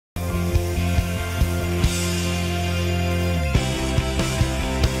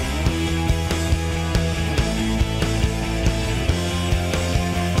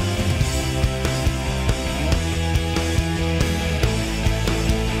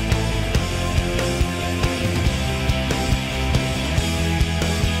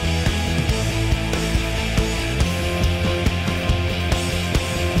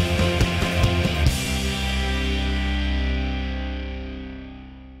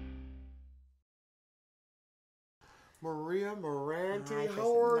Maria Merante. Hi,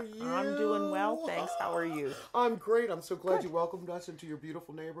 How are you? I'm doing well, thanks. How are you? I'm great. I'm so glad you welcomed us into your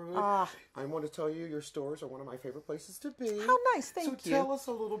beautiful neighborhood. I want to tell you, your stores are one of my favorite places to be. How nice, thank you. So tell us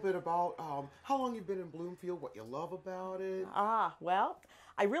a little bit about how long you've been in Bloomfield, what you love about it. Well,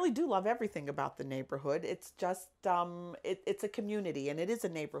 I really do love everything about the neighborhood. It's just, it's a community, and it is a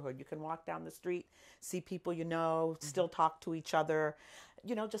neighborhood. You can walk down the street, see people you know, still talk to each other,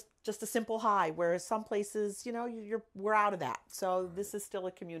 you know, just a simple hi, whereas some places, you know, we're out of that. So this is still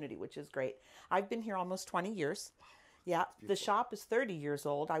a community, which is great. I've been here almost 20 years. Yeah, the shop is 30 years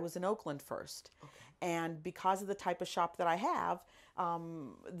old. I was in Oakland first. Okay. And because of the type of shop that I have,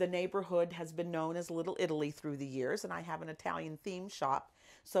 the neighborhood has been known as Little Italy through the years, and I have an Italian themed shop.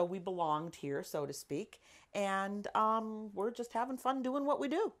 So we belonged here, so to speak, and we're just having fun doing what we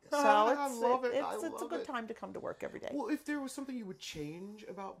do. So it's a good time to come to work every day. Well, if there was something you would change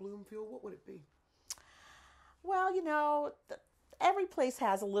about Bloomfield, what would it be? Well, you know, every place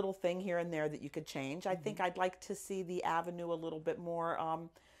has a little thing here and there that you could change. I think I'd like to see the avenue a little bit more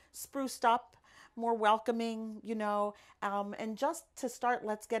spruced up, more welcoming, you know, and just to start,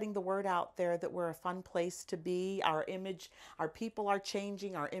 let's getting the word out there that we're a fun place to be. Our image, our people are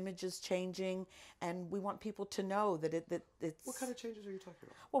changing, our image is changing, and we want people to know that it's... What kind of changes are you talking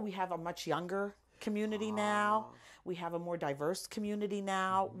about? Well, we have a much younger community now. We have a more diverse community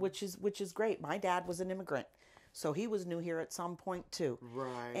now, which is great. My dad was an immigrant, so he was new here at some point too.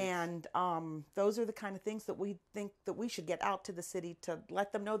 Right. And those are the kind of things that we think that we should get out to the city to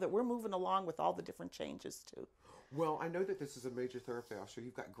let them know that we're moving along with all the different changes too. Well, I know that this is a major thoroughfare, so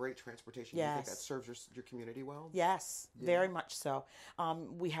you've got great transportation. Yes. Do you think that serves your community well? Yes, very much so.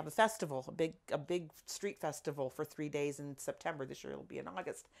 We have a festival, a big street festival for 3 days in September. This year it'll be in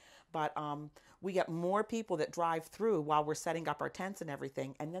August. But we get more people that drive through while we're setting up our tents and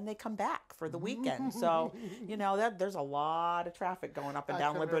everything, and then they come back for the weekend. So, you know, there's a lot of traffic going up and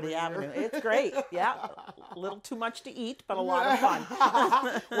down Liberty Avenue. It's great. Yeah, a little too much to eat, but a lot of fun.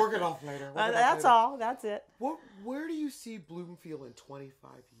 Work it off later. That's all. That's it. Where do you see Bloomfield in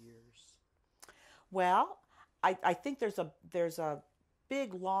 25 years? Well, I think there's a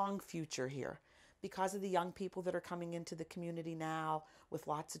big, long future here because of the young people that are coming into the community now with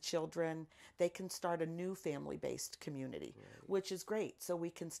lots of children. They can start a new family-based community, which is great. So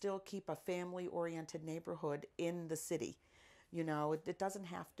we can still keep a family-oriented neighborhood in the city. You know, it doesn't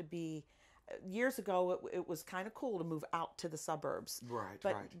have to be... Years ago, it was kind of cool to move out to the suburbs. Right,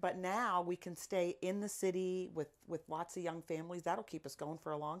 But now we can stay in the city with lots of young families. That'll keep us going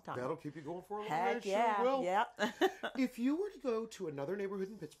for a long time. That'll keep you going for a long time. Heck yeah, sure will. Yeah. If you were to go to another neighborhood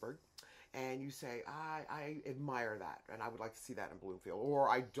in Pittsburgh and you say, I admire that and I would like to see that in Bloomfield, or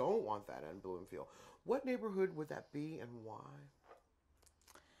I don't want that in Bloomfield, what neighborhood would that be and why?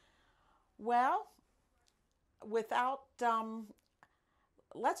 Well, without...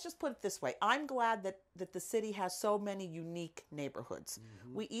 let's just put it this way. I'm glad that the city has so many unique neighborhoods.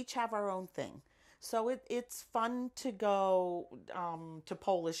 We each have our own thing. So it's fun to go to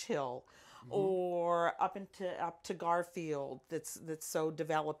Polish Hill or up to Garfield that's so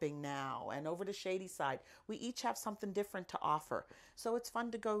developing now, and over to Shady Side. We each have something different to offer. So it's fun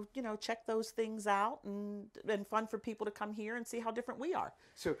to go, you know, check those things out, and fun for people to come here and see how different we are.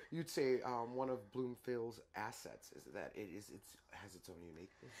 So you'd say one of Bloomfield's assets is that it has its own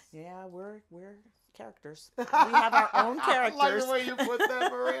uniqueness. Yeah, we're characters. We have our own characters. I like the way you put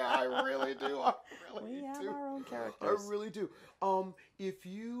that, Maria. I really do. We have our own characters. I really do. If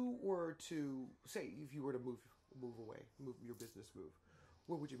you were to move away, your business move,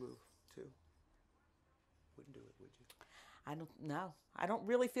 where would you move to? Wouldn't do it, would you? I don't know. I don't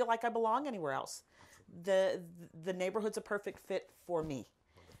really feel like I belong anywhere else. The neighborhood's a perfect fit for me.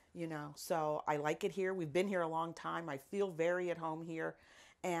 You know, so I like it here. We've been here a long time. I feel very at home here.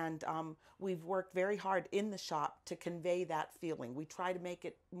 And we've worked very hard in the shop to convey that feeling. We try to make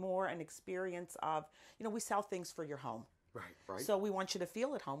it more an experience of, you know, we sell things for your home. Right. So we want you to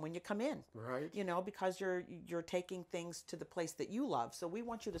feel at home when you come in. Right. You know, because you're taking things to the place that you love. So we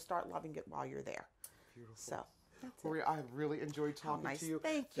want you to start loving it while you're there. Beautiful. So. That's Maria, I really enjoyed talking nice. to you.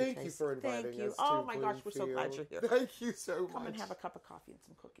 Thank you, Thank you for inviting Thank you. us Oh to my gosh, we're so glad you're here. Thank you so much. Come and have a cup of coffee and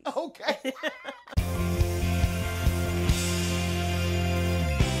some cookies. Okay.